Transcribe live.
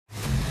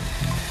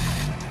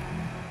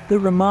The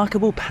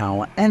remarkable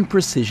power and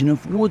precision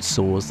of wood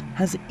saws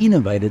has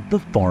innovated the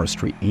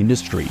forestry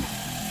industry,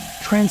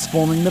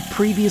 transforming the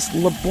previous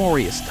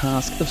laborious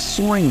task of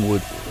sawing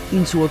wood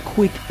into a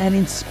quick and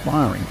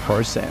inspiring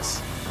process.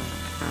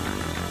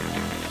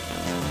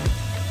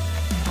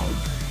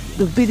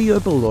 The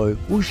video below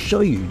will show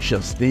you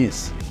just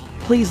this.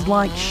 Please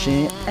like,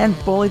 share and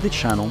follow the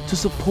channel to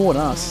support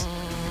us.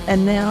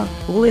 And now,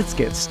 let's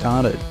get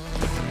started.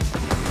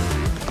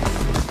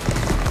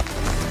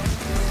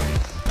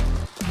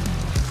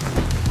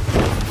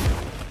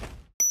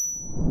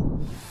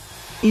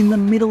 In the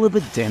middle of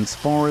a dense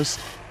forest,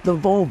 the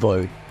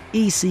Volvo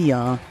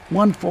ECR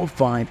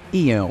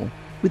 145EL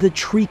with a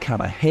tree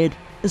cutter head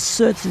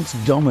asserts its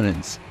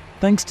dominance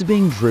thanks to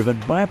being driven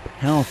by a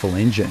powerful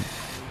engine.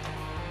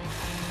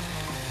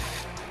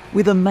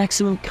 With a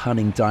maximum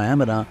cutting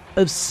diameter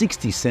of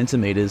 60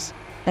 centimeters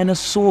and a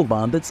saw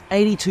bar that's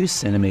 82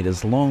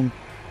 centimeters long,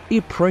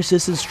 it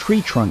processes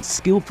tree trunks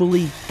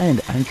skillfully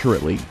and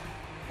accurately,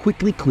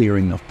 quickly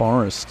clearing the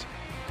forest.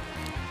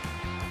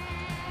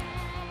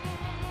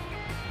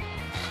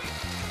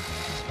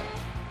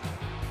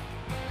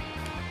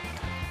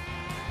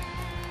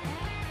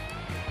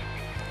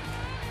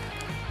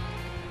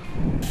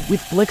 With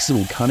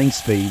flexible cutting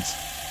speeds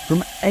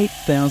from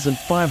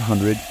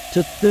 8,500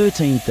 to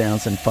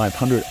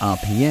 13,500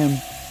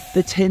 RPM,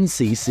 the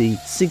 10cc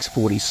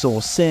 640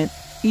 saw set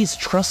is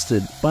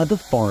trusted by the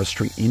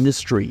forestry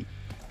industry.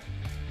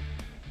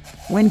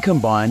 When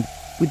combined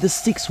with the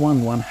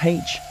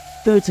 611H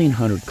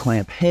 1300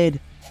 clamp head,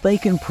 they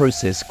can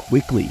process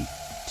quickly,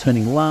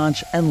 turning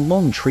large and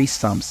long tree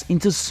stumps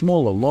into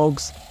smaller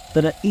logs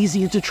that are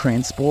easier to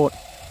transport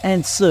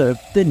and serve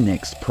the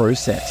next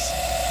process.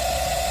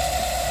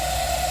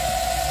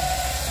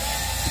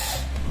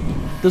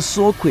 The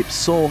Sawquip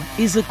saw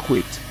is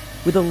equipped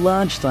with a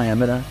large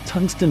diameter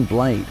tungsten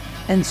blade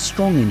and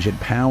strong engine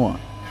power.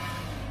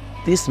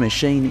 This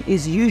machine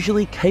is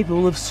usually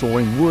capable of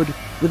sawing wood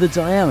with a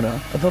diameter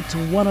of up to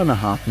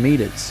 1.5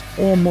 meters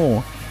or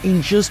more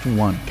in just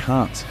one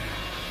cut.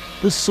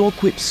 The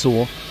Sawquip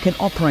saw can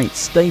operate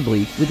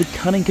stably with a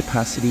cutting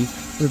capacity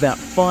of about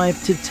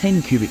 5 to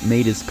 10 cubic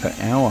meters per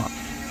hour.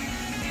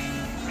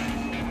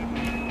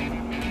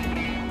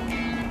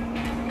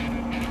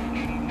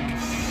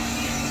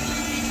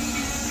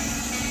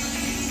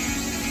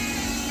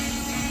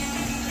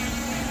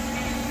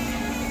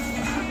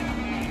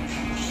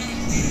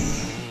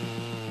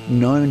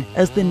 Known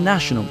as the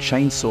national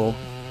chainsaw,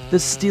 the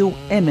Stihl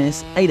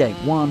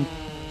MS-881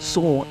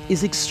 saw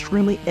is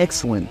extremely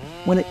excellent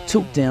when it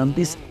took down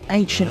this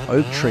ancient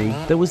oak tree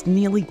that was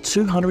nearly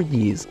 200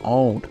 years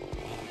old.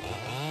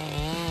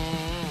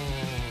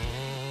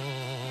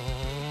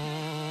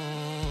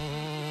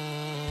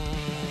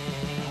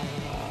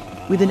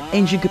 With an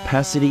engine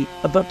capacity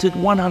of up to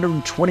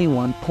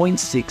 121.6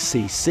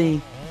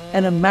 cc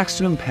and a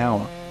maximum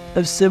power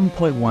of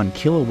 7.1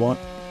 kilowatt,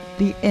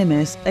 the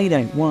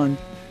MS-881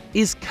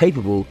 is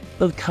capable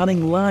of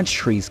cutting large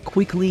trees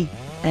quickly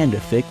and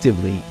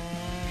effectively.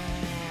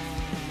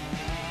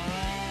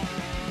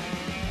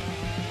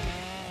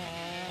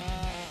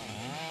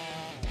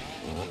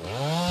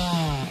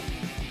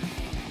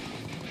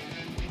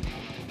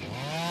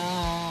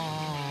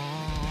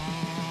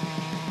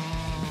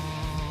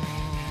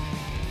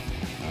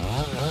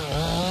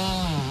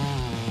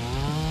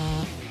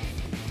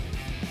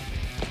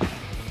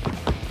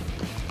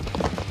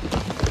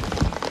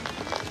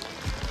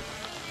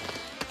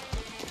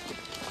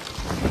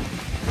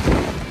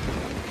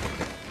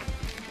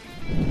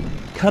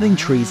 Cutting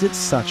trees at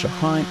such a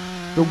height,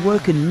 the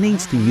worker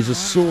needs to use a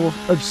saw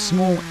of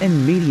small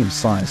and medium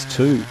size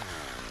too.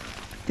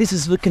 This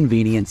is for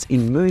convenience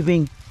in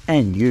moving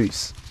and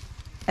use,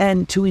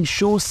 and to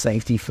ensure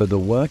safety for the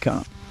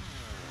worker.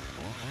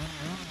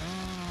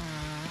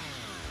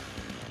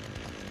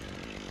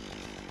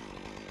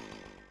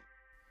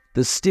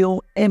 The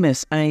Stihl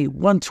MSA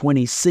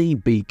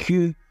 120C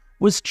BQ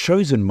was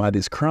chosen by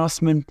this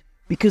craftsman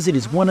because it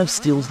is one of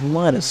Stihl's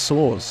lightest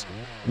saws,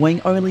 weighing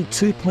only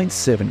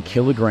 2.7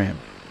 kilogram.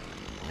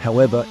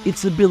 However,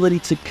 its ability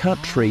to cut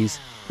trees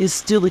is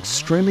still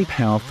extremely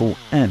powerful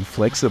and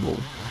flexible.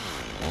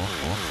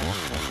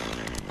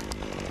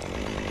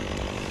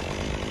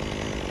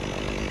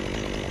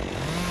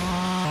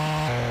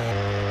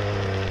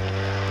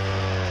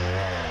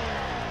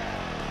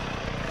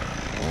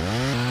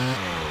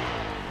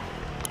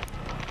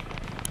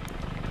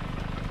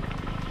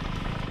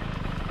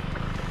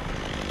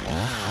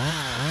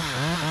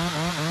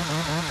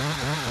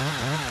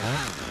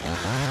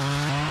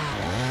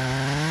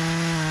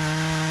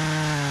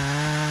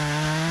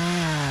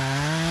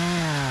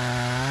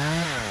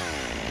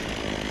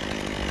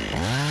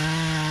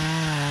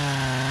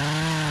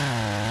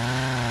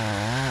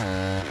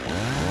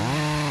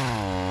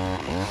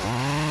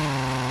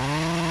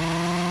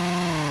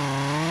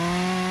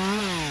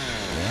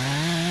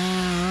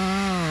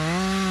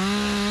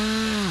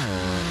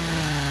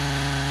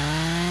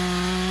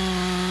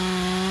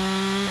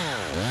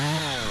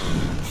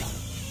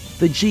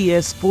 The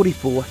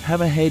GS44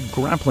 hammerhead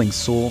grappling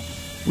saw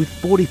with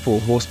 44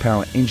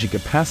 horsepower engine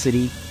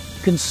capacity,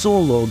 can saw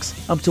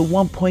logs up to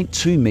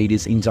 1.2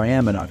 meters in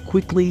diameter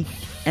quickly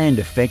and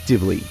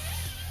effectively.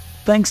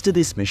 Thanks to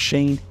this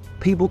machine,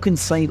 people can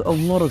save a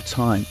lot of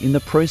time in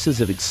the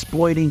process of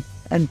exploiting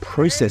and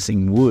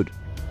processing wood.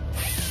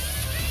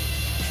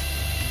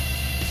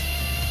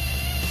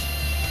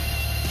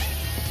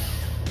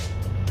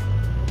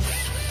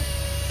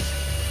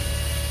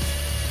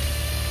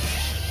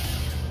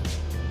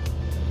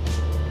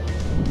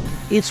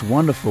 It's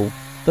wonderful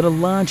that a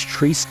large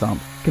tree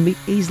stump can be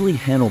easily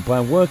handled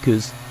by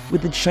workers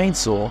with a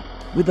chainsaw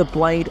with a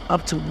blade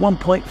up to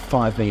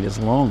 1.5 meters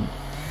long.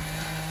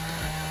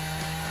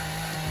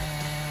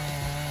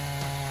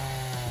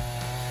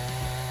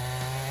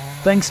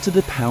 Thanks to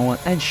the power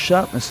and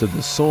sharpness of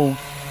the saw,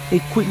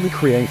 it quickly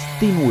creates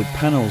thin wood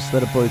panels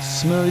that are both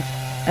smooth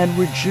and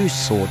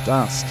reduce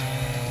sawdust.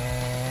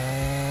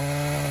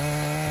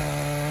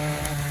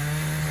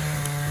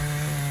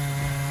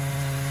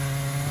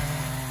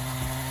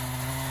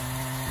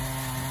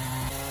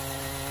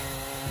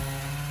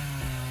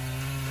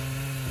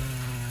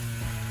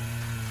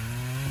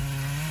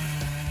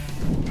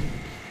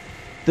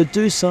 The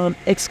Doosan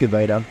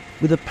excavator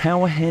with a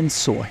power hand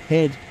saw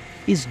head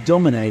is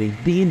dominating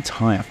the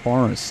entire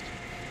forest.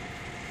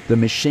 The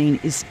machine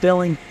is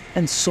felling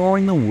and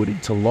sawing the wood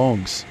into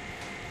logs.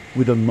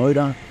 With a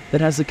motor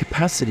that has a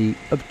capacity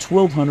of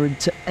 1200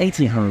 to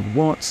 1800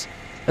 watts,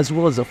 as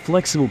well as a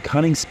flexible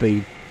cutting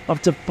speed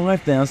up to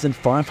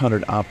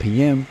 5500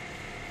 RPM,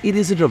 it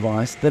is a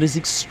device that is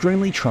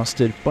extremely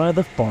trusted by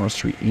the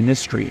forestry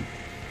industry.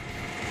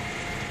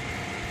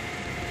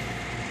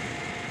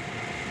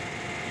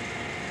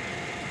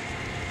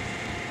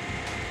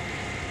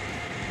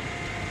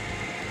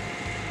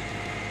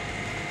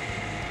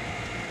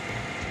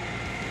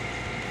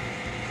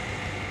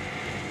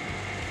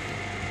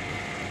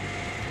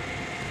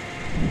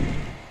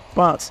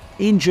 But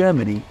in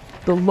Germany,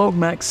 the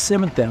Logmax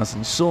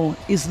 7000 saw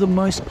is the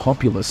most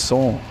popular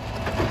saw.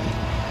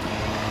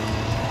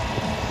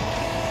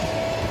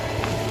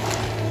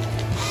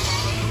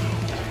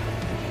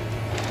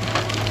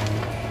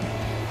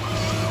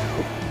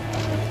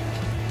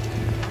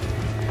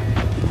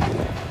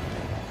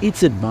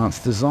 Its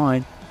advanced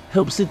design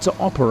helps it to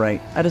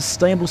operate at a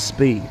stable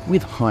speed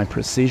with high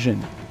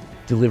precision,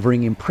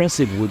 delivering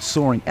impressive wood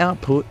sawing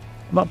output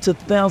of up to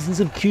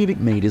thousands of cubic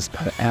meters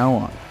per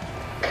hour.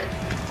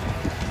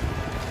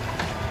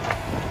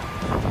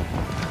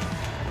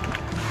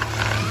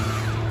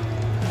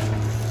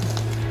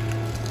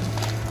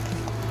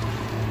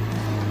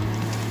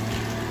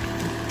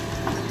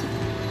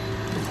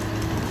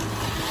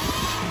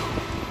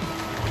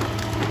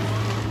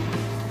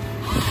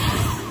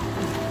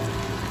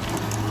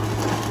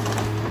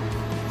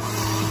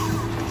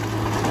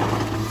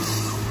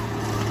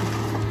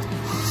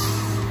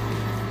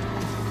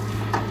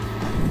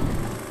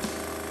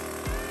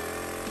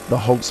 The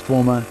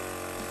Holzformer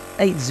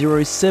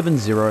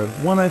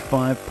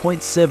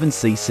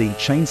 8070105.7cc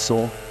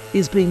chainsaw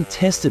is being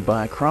tested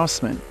by a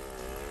craftsman.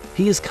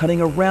 He is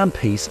cutting a round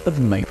piece of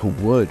maple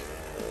wood.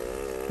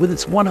 With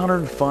its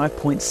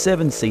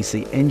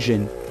 105.7cc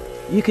engine,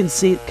 you can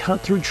see it cut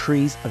through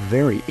trees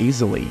very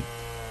easily.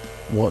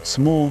 What's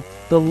more,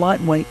 the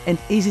lightweight and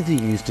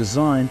easy-to-use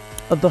design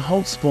of the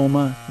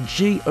Holzformer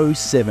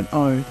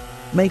G070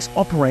 makes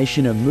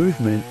operation and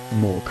movement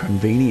more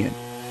convenient.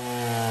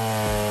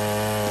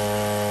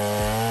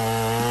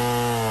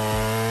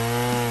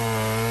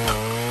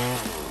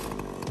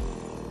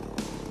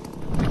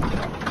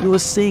 You are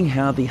seeing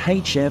how the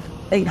HF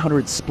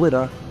 800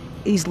 splitter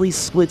easily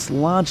splits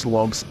large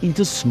logs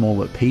into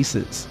smaller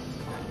pieces.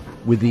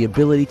 With the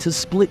ability to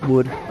split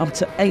wood up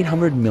to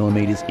 800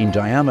 millimeters in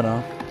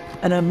diameter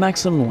and a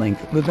maximum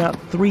length of about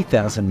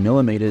 3000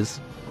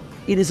 millimeters,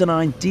 it is an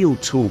ideal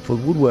tool for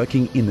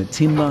woodworking in the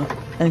timber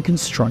and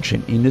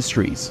construction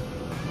industries.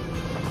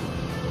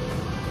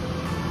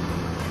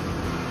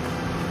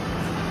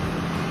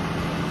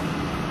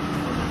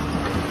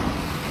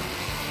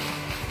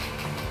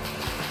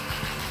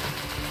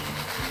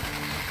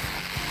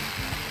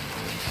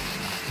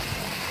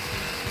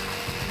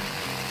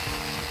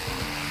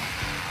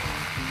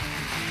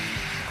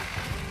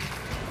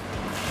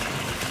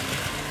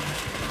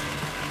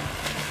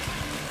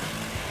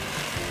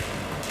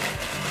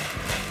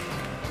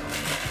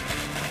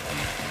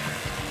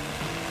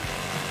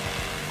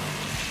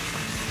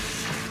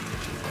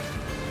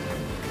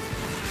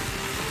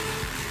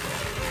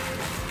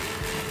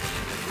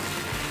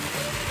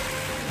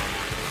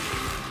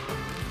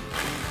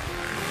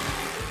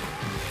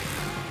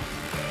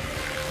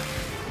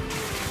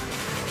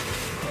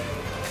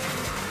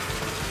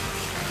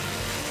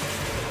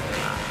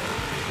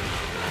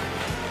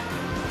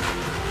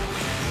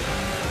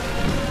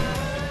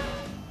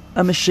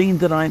 A machine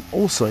that I'm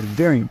also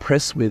very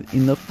impressed with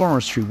in the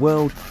forestry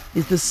world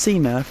is the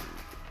CMAF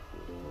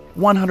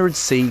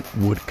 100C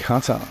wood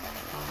cutter.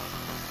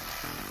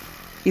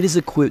 It is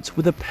equipped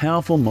with a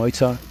powerful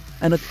motor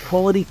and a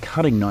quality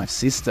cutting knife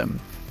system.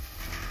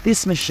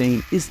 This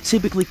machine is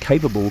typically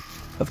capable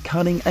of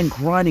cutting and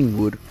grinding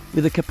wood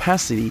with a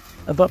capacity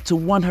of up to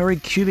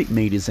 100 cubic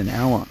meters an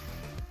hour,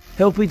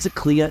 helping to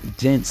clear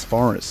dense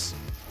forests.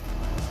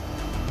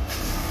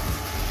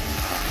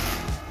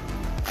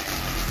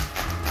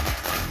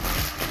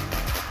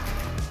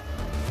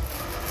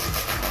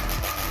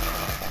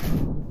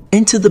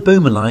 Enter the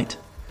Bomalite,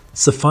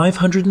 Sir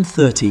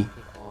 530,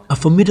 a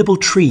formidable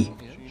tree,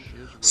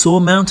 saw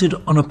mounted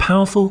on a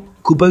powerful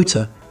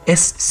Kubota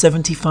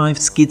S75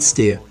 skid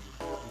steer.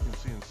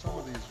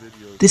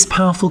 This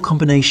powerful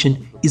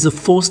combination is a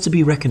force to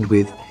be reckoned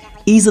with,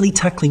 easily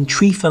tackling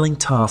tree felling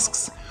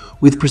tasks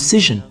with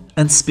precision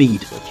and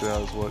speed. Such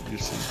as what you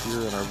see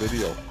here in our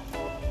video.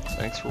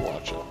 Thanks for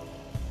watching.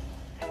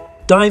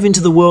 Dive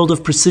into the world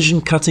of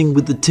precision cutting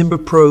with the Timber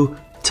Pro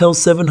Tel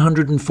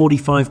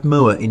 745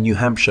 mower in New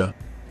Hampshire.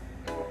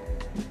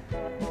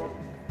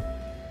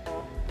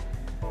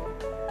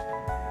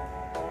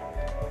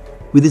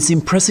 With its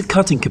impressive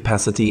cutting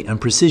capacity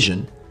and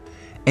precision,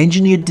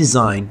 engineered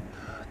design,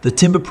 the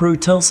Timber Pro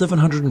Tel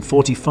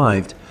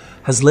 745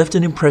 has left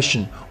an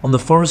impression on the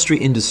forestry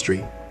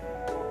industry.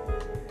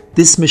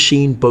 This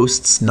machine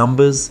boasts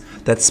numbers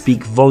that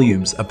speak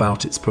volumes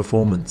about its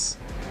performance.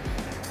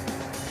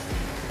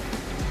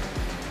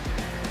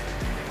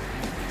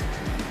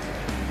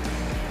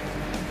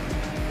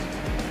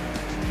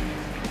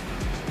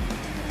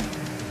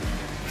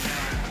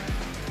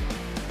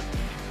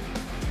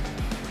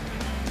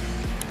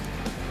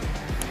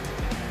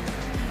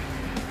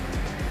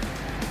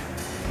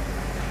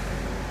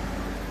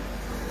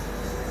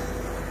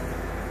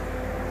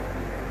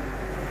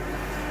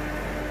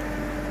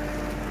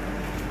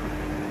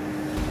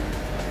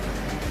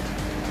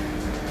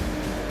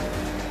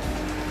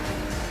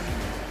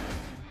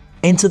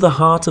 Enter the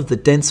heart of the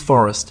dense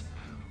forest,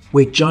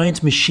 where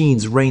giant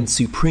machines reign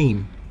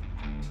supreme.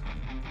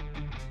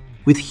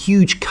 With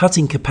huge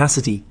cutting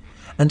capacity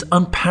and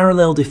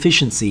unparalleled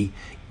efficiency,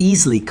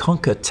 easily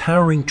conquer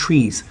towering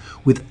trees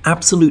with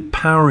absolute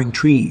power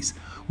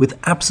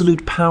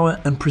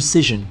and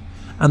precision,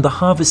 and the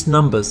harvest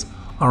numbers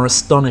are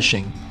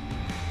astonishing.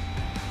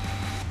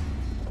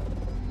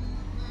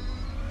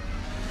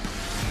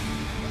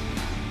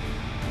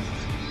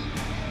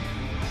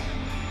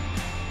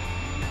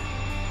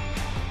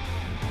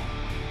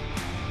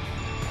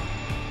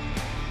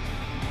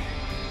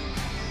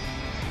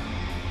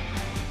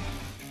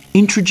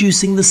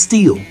 Introducing the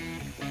Steel,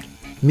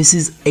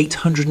 Mrs.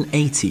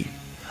 880,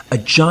 a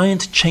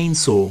giant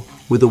chainsaw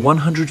with a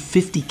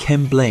 150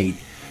 chem blade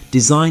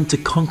designed to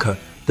conquer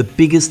the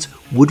biggest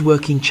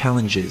woodworking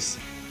challenges.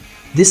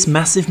 This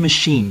massive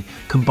machine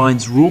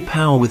combines raw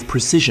power with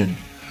precision,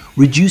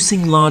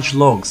 reducing large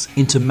logs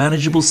into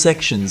manageable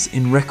sections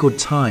in record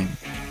time.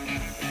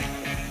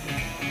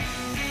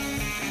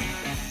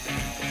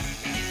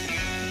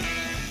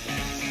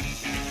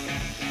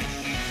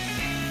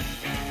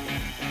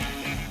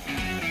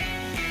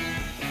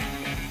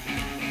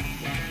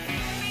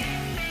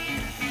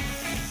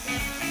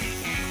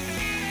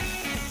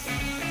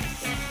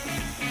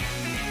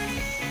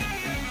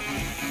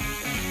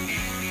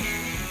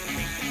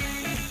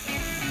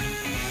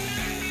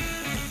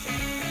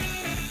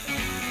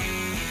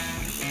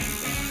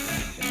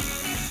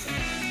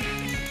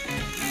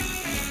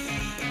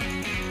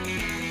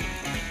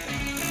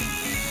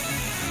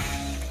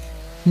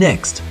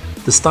 Next,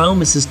 the Style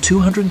Mrs.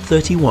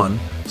 231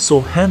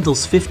 saw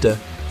handles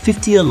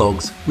 50-year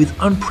logs with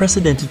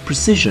unprecedented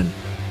precision,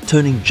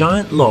 turning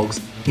giant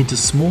logs into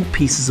small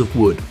pieces of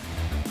wood.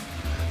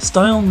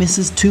 Style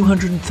Mrs.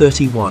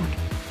 231.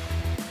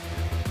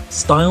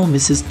 Style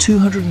Mrs.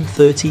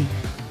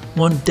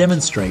 231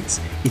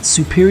 demonstrates its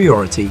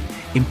superiority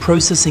in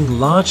processing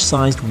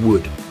large-sized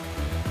wood.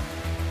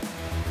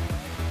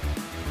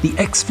 The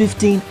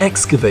X15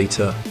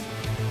 excavator,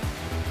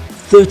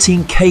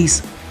 13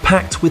 case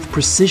packed with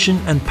precision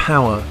and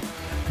power,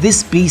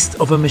 this beast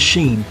of a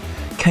machine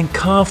can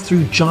carve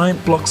through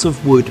giant blocks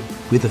of wood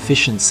with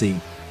efficiency.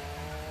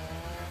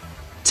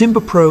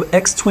 Timber Pro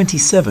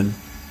X27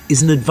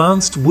 is an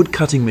advanced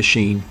woodcutting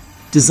machine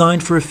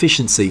designed for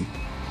efficiency.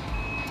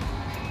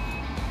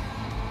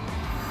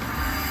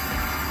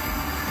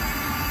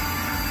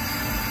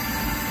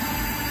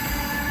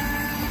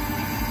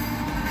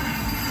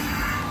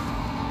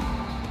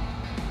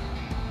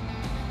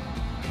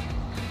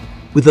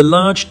 With a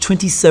large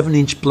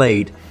 27-inch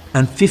blade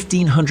and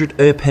 1500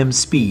 RPM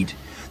speed,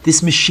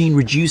 this machine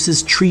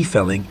reduces tree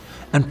felling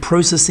and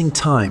processing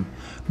time,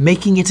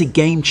 making it a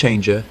game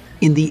changer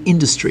in the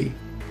industry.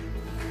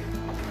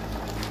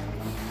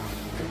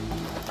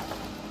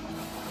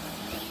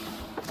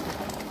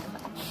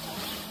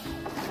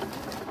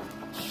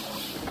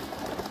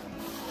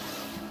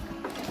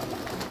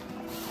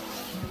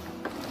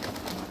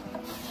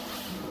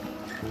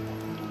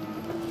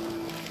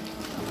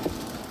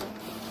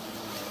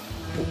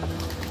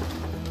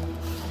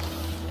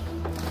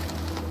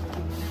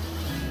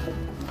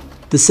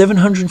 The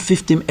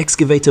 750mm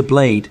excavator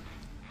blade,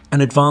 an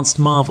advanced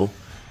marvel,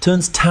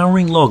 turns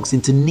towering logs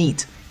into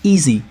neat,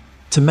 easy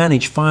to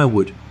manage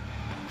firewood.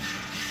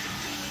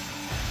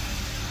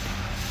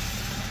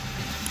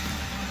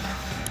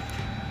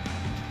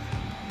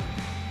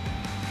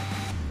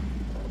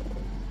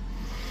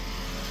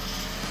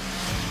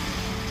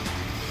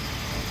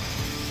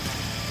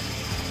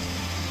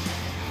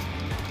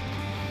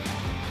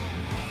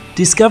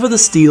 Discover the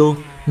Steel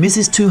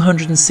Mrs.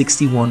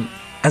 261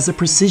 as a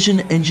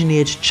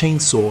precision-engineered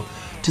chainsaw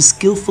to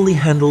skillfully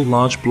handle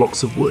large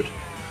blocks of wood.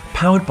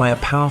 Powered by a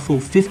powerful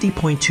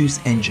 50.2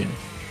 engine,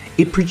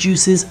 it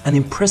produces an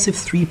impressive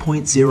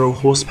 3.0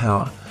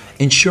 horsepower,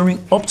 ensuring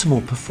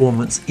optimal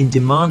performance in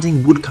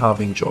demanding wood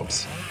carving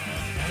jobs.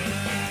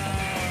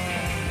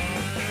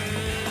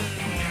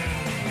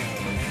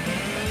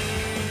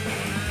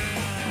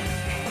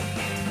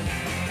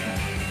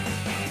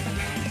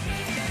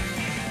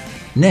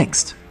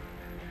 Next,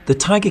 the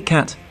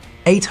Tigercat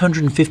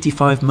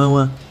 855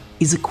 mower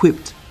is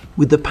equipped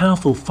with the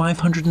powerful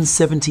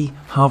 570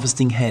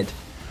 harvesting head,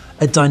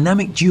 a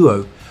dynamic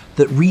duo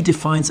that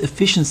redefines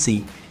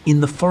efficiency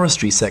in the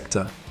forestry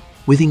sector,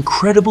 with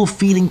incredible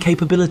feeling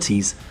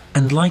capabilities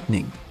and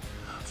lightning,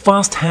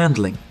 fast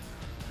handling.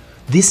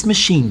 This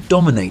machine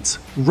dominates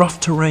rough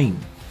terrain,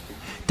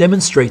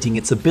 demonstrating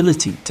its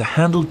ability to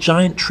handle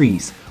giant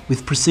trees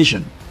with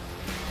precision.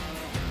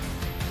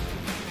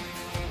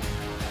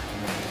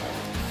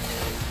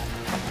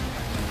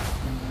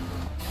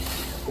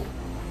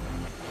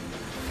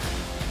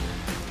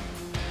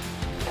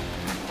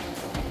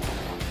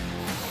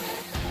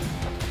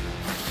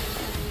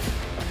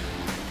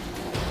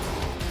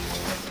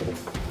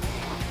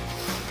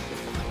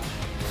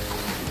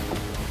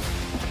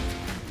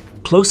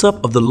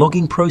 Close-up of the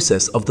logging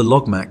process of the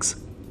Logmax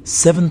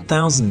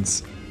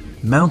 7000s,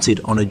 mounted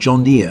on a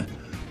John Deere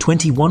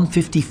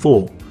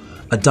 2154,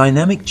 a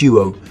dynamic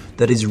duo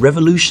that is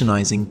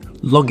revolutionizing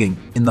logging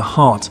in the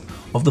heart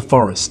of the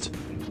forest.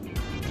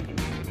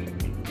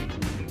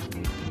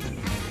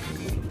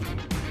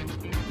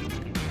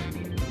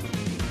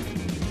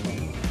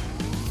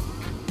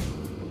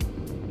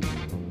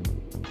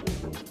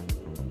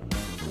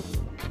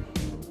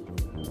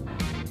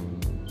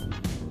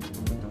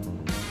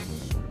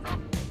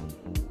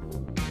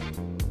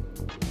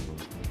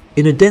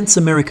 In a dense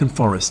American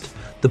forest,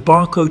 the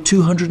Barco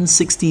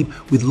 260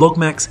 with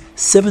Logmax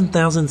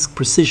 7000's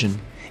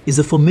precision is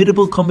a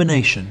formidable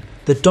combination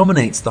that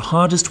dominates the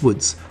hardest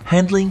woods,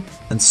 handling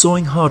and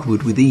sawing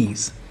hardwood with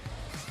ease.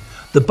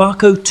 The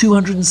Barco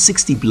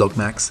 260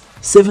 Logmax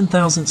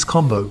 7000's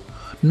combo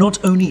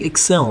not only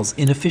excels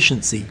in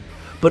efficiency,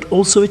 but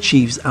also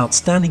achieves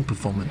outstanding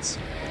performance.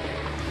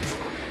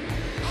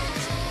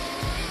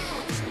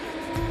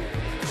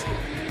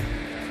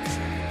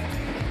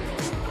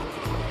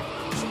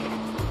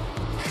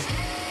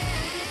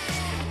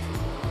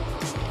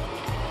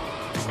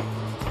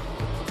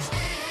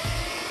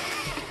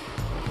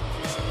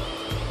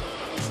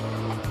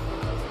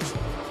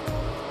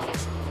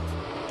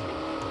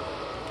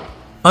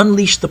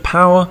 Unleash the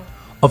power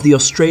of the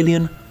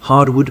Australian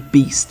hardwood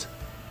beast,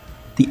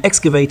 the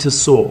excavator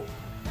saw.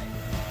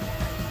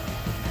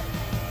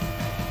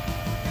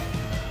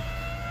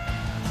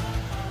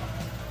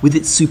 With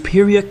its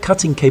superior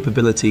cutting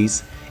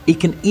capabilities,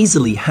 it can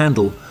easily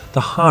handle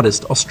the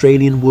hardest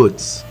Australian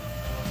woods.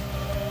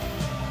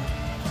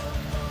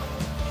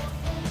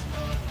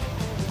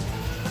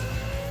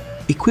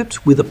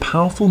 Equipped with a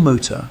powerful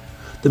motor,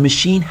 the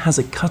machine has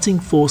a cutting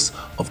force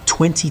of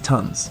 20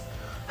 tons,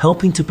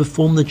 helping to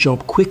perform the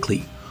job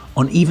quickly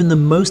on even the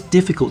most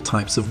difficult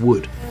types of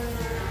wood.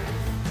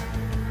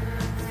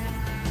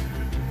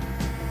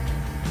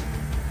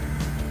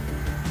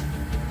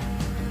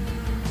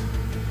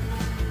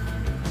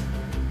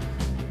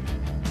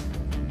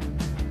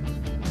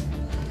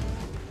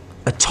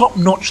 A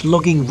top-notch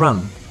logging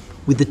run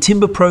with the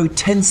Timber Pro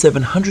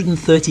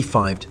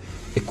 10735,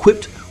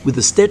 equipped with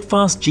the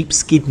Steadfast Jeep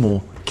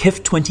Skidmore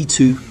KEF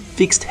 22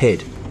 fixed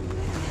head.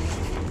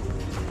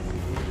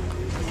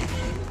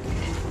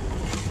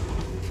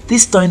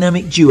 This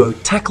dynamic duo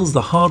tackles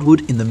the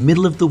hardwood in the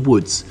middle of the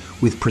woods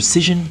with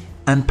precision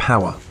and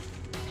power.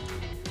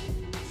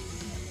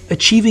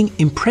 Achieving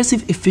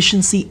impressive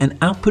efficiency and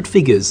output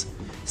figures,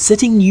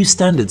 setting new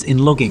standards in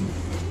logging.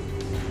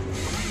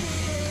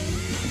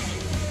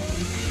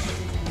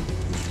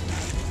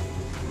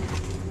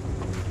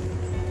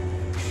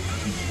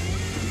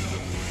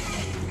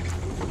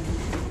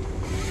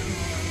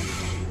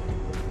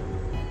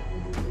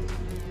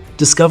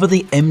 Discover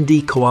the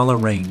MD Koala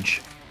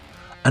range,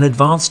 an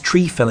advanced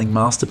tree felling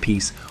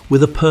masterpiece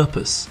with a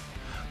purpose,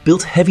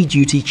 built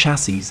heavy-duty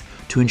chassis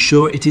to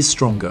ensure it is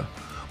stronger,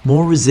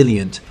 more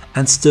resilient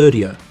and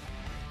sturdier,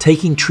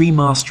 taking tree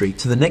mastery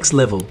to the next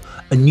level,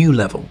 a new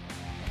level.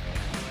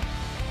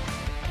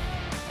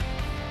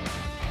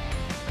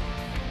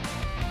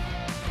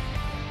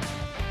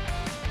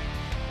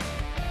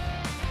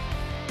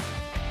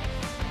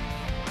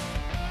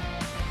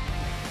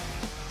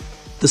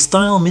 The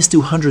Style Miss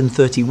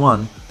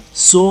 231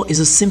 saw is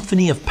a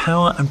symphony of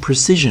power and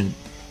precision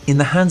in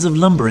the hands of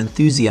lumber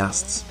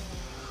enthusiasts.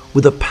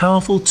 With a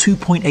powerful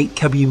 2.8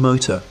 kW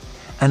motor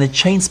and a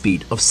chain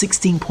speed of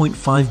 16.5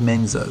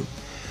 menzo,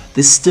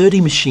 this sturdy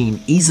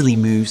machine easily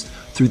moves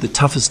through the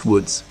toughest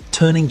woods,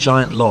 turning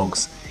giant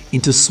logs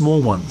into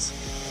small ones.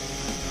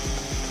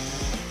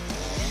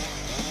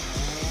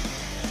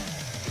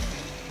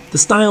 The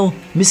Style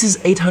Mrs.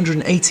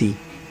 880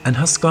 and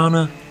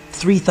Husqvarna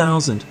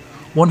 3000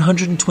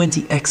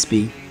 120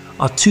 XB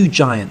are two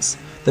giants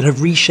that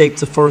have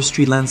reshaped the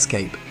forestry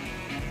landscape.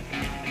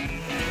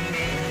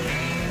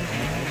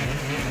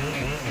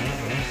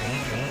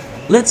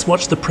 Let's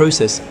watch the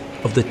process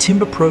of the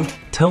TimberPro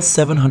TEL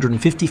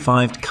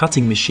 755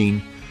 cutting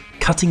machine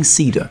cutting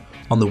cedar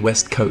on the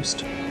west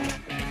coast.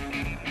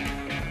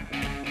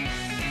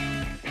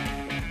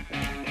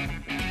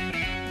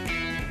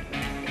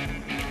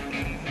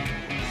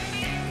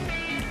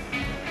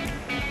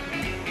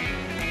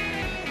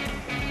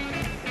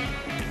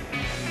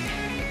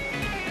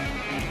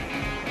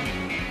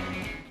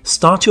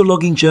 Start your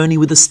logging journey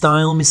with the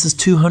style Mrs.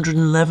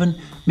 211,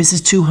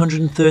 Mrs.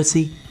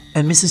 230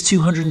 and Mrs.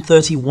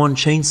 231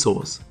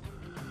 chainsaws.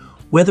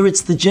 Whether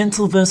it's the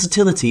gentle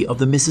versatility of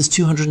the Mrs.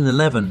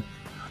 211,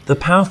 the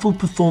powerful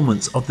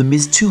performance of the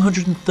Ms.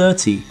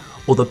 230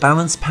 or the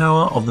balanced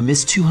power of the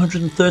Ms.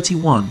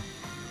 231,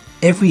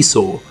 every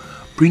saw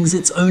brings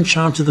its own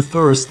charm to the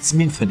forest's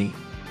symphony.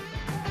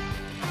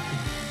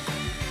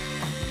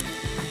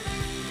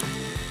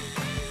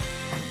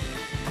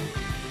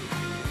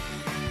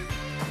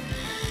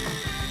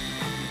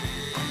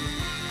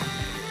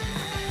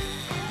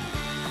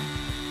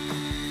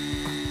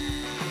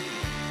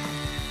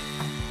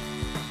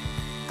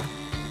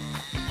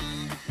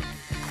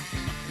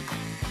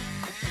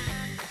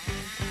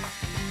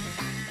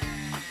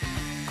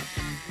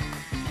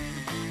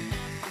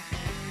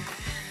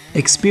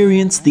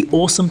 Experience the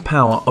awesome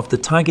power of the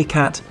Tiger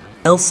Cat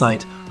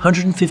L-Sight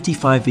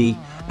 155E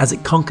as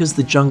it conquers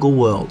the jungle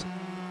world.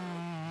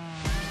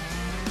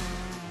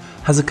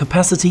 Has a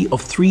capacity of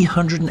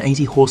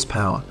 380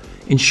 horsepower,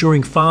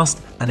 ensuring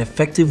fast and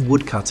effective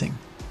wood cutting.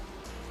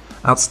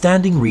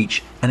 Outstanding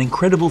reach and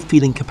incredible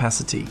feeling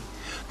capacity,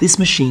 this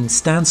machine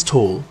stands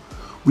tall,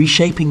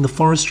 reshaping the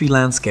forestry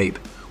landscape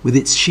with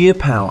its sheer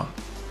power.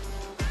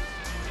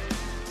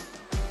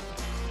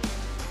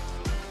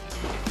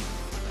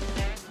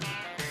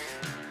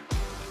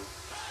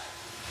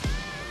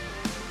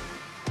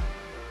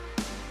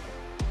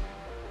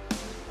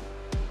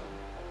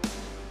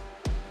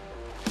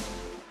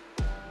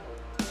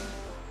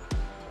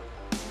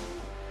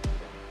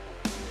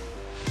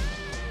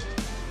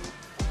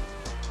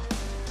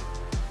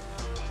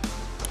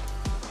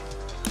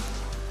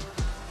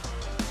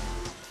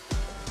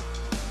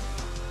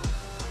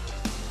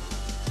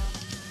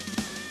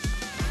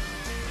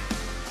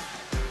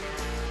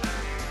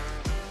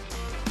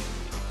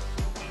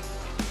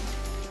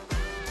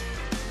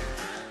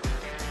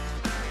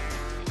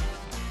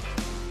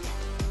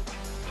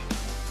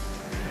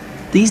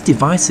 These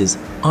devices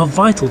are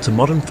vital to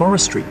modern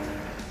forestry,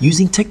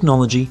 using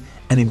technology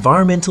and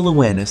environmental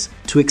awareness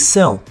to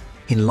excel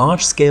in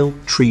large-scale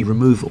tree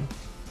removal.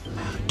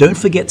 Don't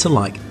forget to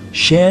like,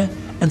 share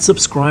and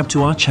subscribe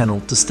to our channel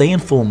to stay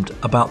informed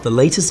about the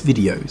latest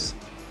videos.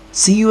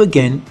 See you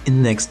again in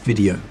the next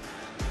video.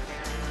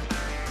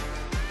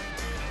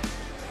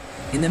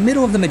 In the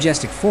middle of the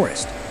majestic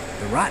forest,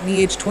 the Rotney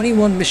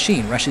H21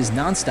 machine rushes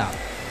non-stop,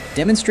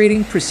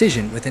 demonstrating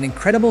precision with an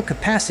incredible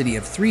capacity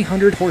of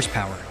 300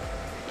 horsepower.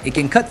 It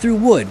can cut through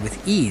wood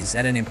with ease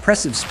at an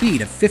impressive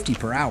speed of 50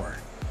 per hour.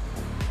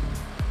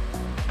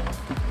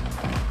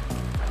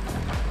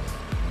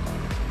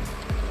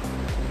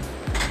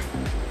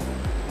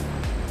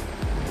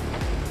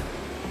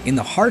 In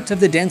the heart of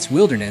the dense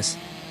wilderness,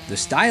 the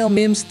Style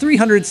MIMS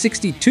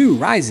 362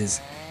 rises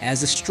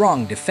as a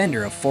strong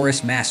defender of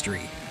forest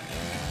mastery.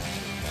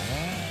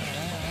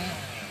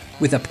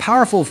 With a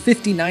powerful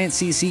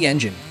 59cc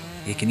engine,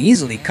 it can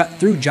easily cut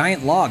through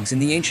giant logs in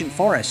the ancient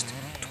forest.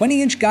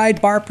 20-inch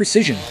guide bar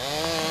precision.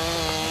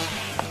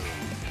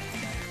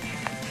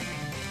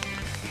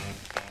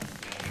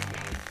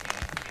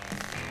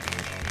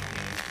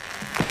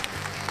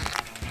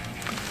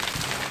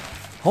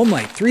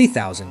 Homelight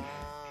 3000.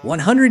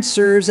 100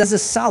 serves as a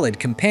solid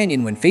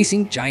companion when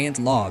facing giant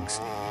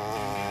logs.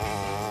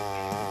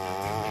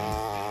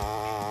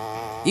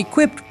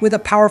 Equipped with a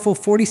powerful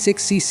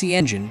 46cc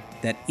engine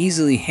that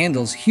easily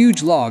handles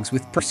huge logs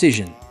with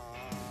precision.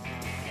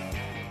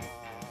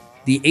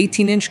 The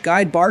 18-inch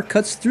guide bar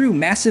cuts through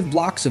massive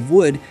blocks of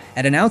wood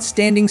at an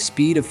outstanding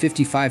speed of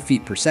 55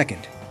 feet per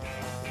second.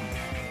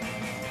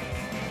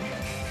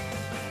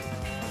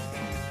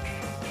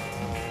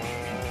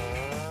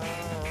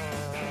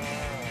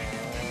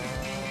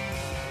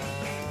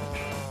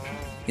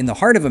 In the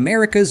heart of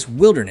America's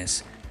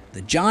wilderness,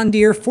 the John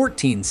Deere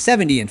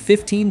 1470 and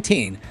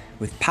 1510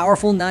 with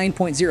powerful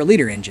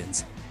 9.0-liter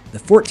engines. The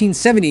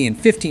 1470 and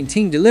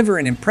 1510 deliver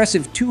an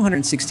impressive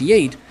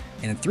 268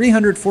 and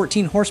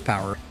 314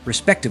 horsepower,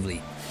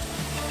 respectively.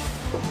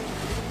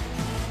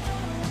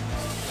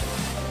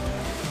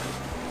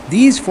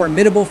 These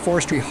formidable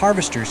forestry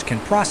harvesters can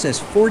process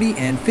 40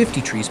 and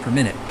 50 trees per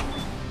minute.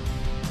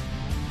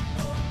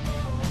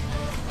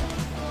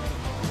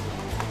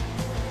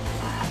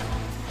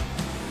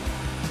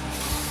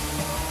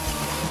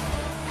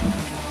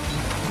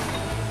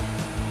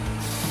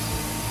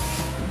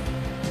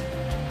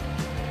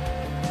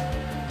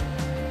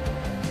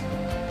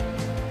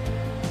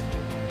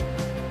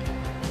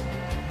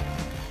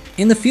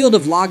 In the field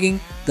of logging,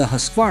 the The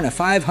Husqvarna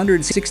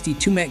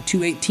 562 Mech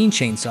 218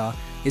 chainsaw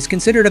is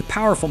considered a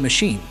powerful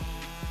machine.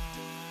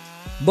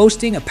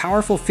 Boasting a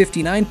powerful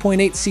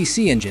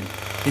 59.8cc engine,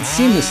 it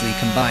seamlessly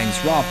combines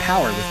raw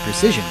power with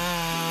precision.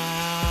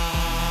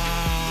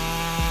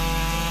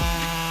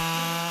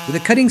 With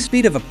a cutting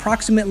speed of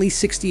approximately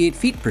 68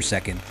 feet per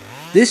second,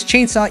 this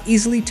chainsaw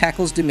easily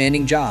tackles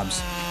demanding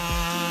jobs.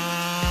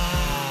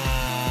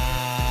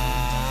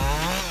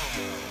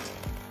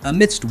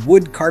 Amidst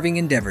wood carving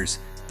endeavors,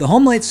 the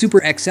Homelite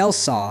Super XL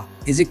saw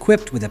is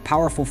equipped with a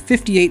powerful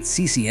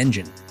 58cc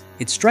engine.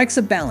 It strikes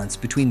a balance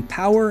between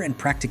power and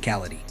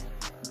practicality.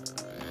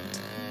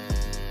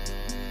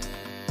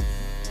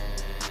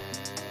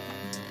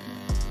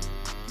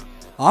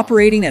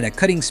 Operating at a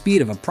cutting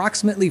speed of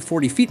approximately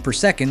 40 feet per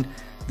second,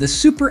 the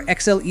Super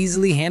XL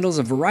easily handles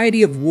a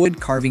variety of wood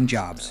carving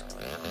jobs.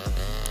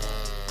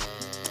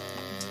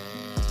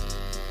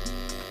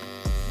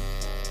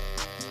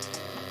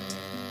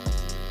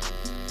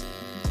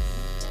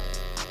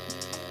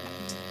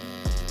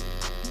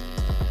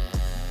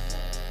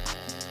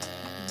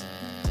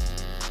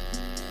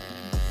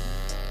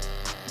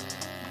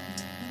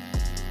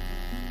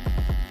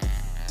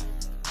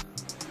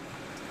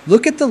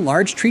 Look at the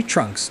large tree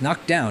trunks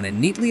knocked down and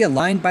neatly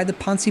aligned by the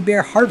Ponzi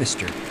Bear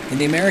harvester in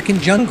the American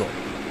jungle.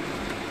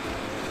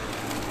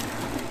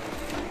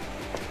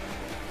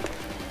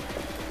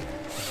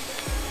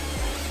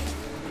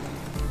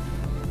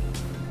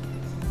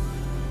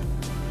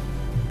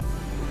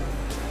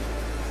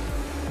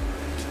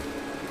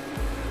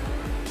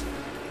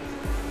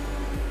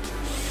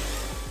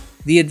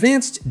 The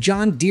advanced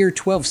John Deere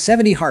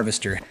 1270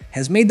 harvester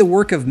has made the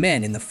work of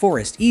men in the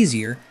forest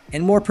easier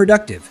and more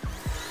productive.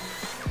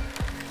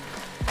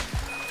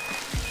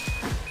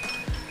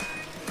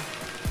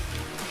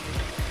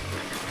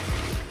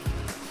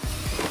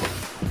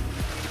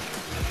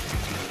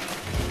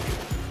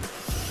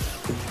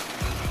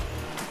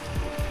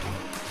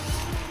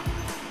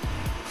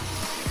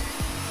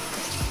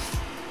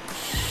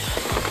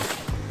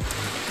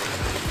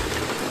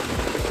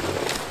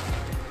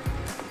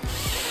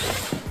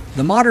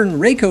 The modern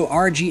Rayco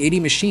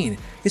RG80 machine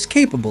is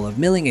capable of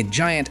milling a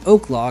giant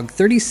oak log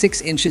 36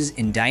 inches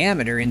in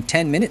diameter in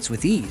 10 minutes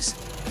with ease.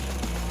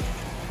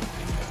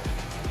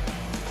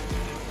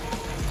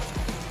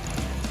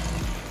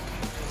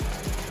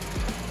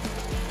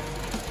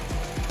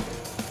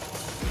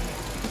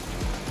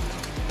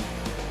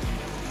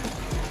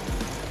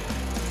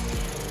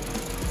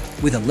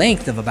 With a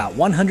length of about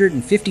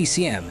 150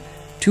 cm,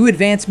 two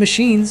advanced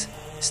machines,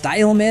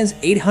 Stylmez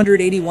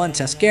 881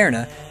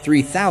 Taskerna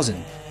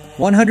 3000,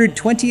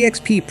 120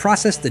 XP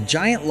processed the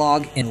giant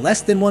log in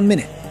less than 1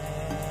 minute.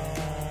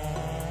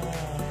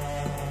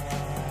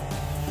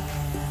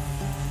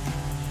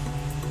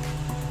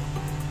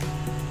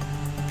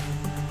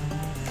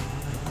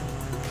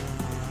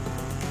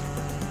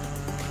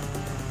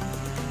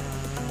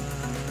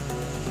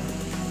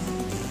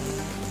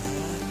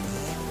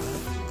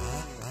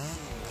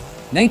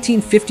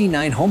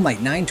 (1959)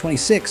 Homelite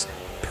 926,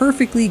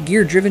 perfectly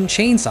gear-driven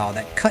chainsaw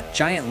that cut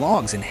giant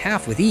logs in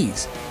half with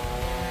ease.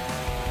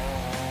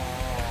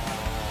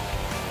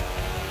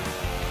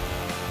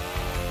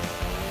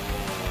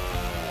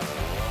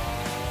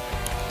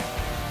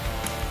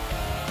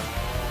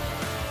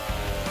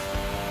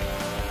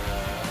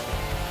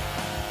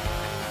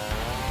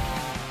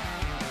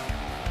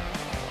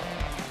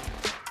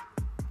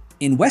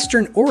 In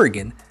western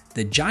Oregon,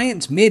 the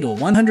giant Madel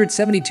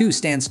 172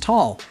 stands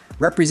tall,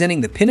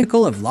 representing the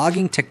pinnacle of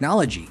logging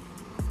technology.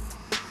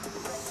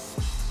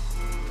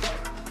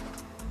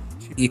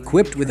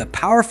 Equipped with a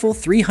powerful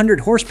 300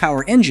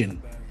 horsepower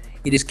engine,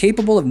 it is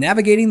capable of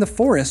navigating the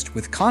forest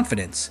with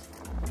confidence.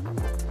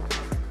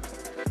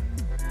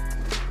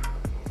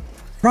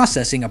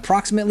 Processing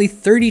approximately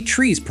 30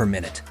 trees per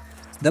minute,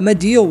 the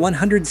Madel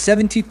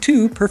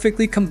 172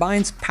 perfectly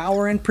combines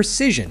power and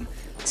precision,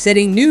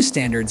 setting new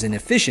standards in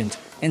efficient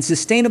and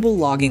sustainable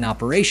logging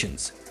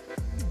operations.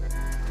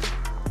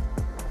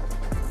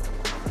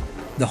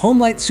 The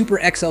Homelite Super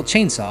XL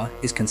chainsaw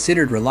is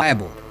considered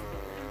reliable.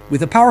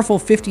 With a powerful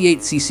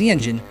 58cc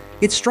engine,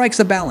 it strikes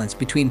a balance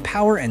between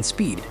power and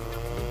speed.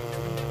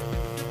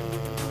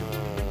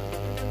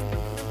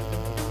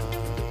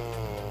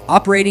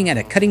 Operating at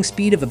a cutting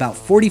speed of about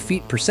 40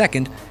 feet per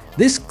second,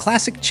 this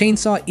classic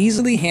chainsaw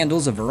easily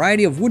handles a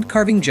variety of wood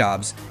carving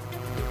jobs.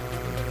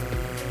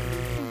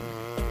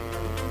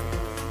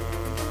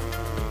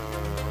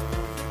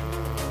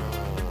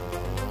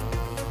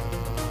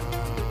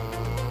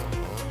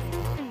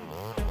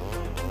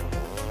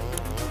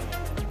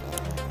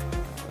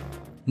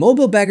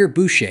 Mobile Bagger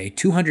Boucher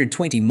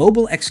 220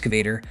 mobile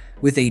excavator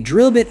with a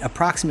drill bit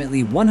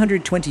approximately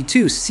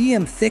 122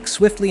 cm thick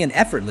swiftly and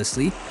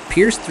effortlessly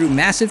pierced through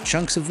massive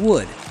chunks of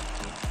wood.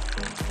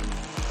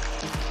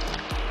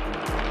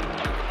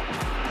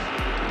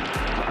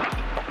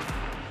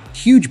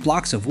 Huge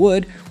blocks of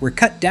wood were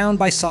cut down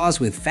by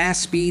saws with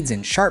fast speeds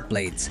and sharp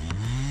blades.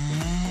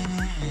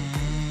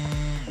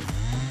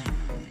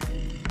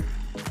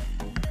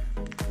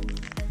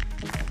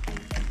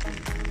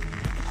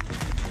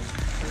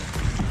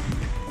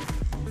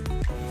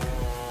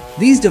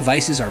 These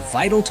devices are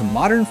vital to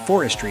modern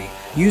forestry,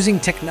 using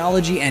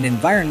technology and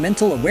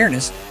environmental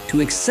awareness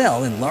to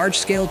excel in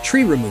large-scale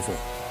tree removal.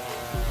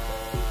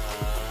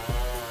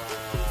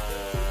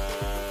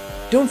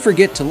 Don't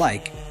forget to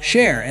like,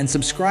 share, and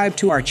subscribe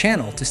to our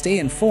channel to stay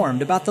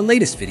informed about the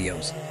latest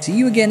videos. See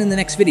you again in the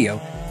next video.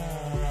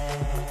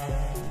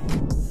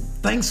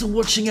 Thanks for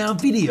watching our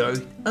video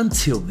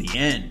until the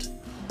end.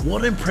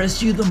 What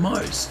impressed you the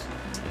most?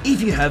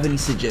 If you have any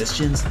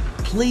suggestions,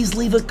 please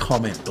leave a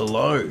comment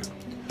below.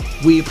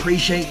 We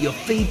appreciate your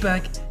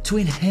feedback to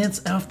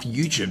enhance our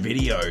future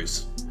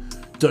videos.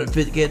 Don't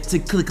forget to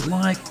click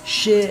like,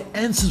 share,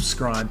 and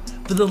subscribe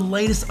for the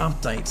latest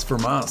updates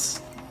from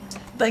us.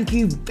 Thank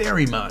you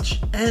very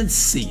much and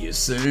see you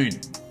soon.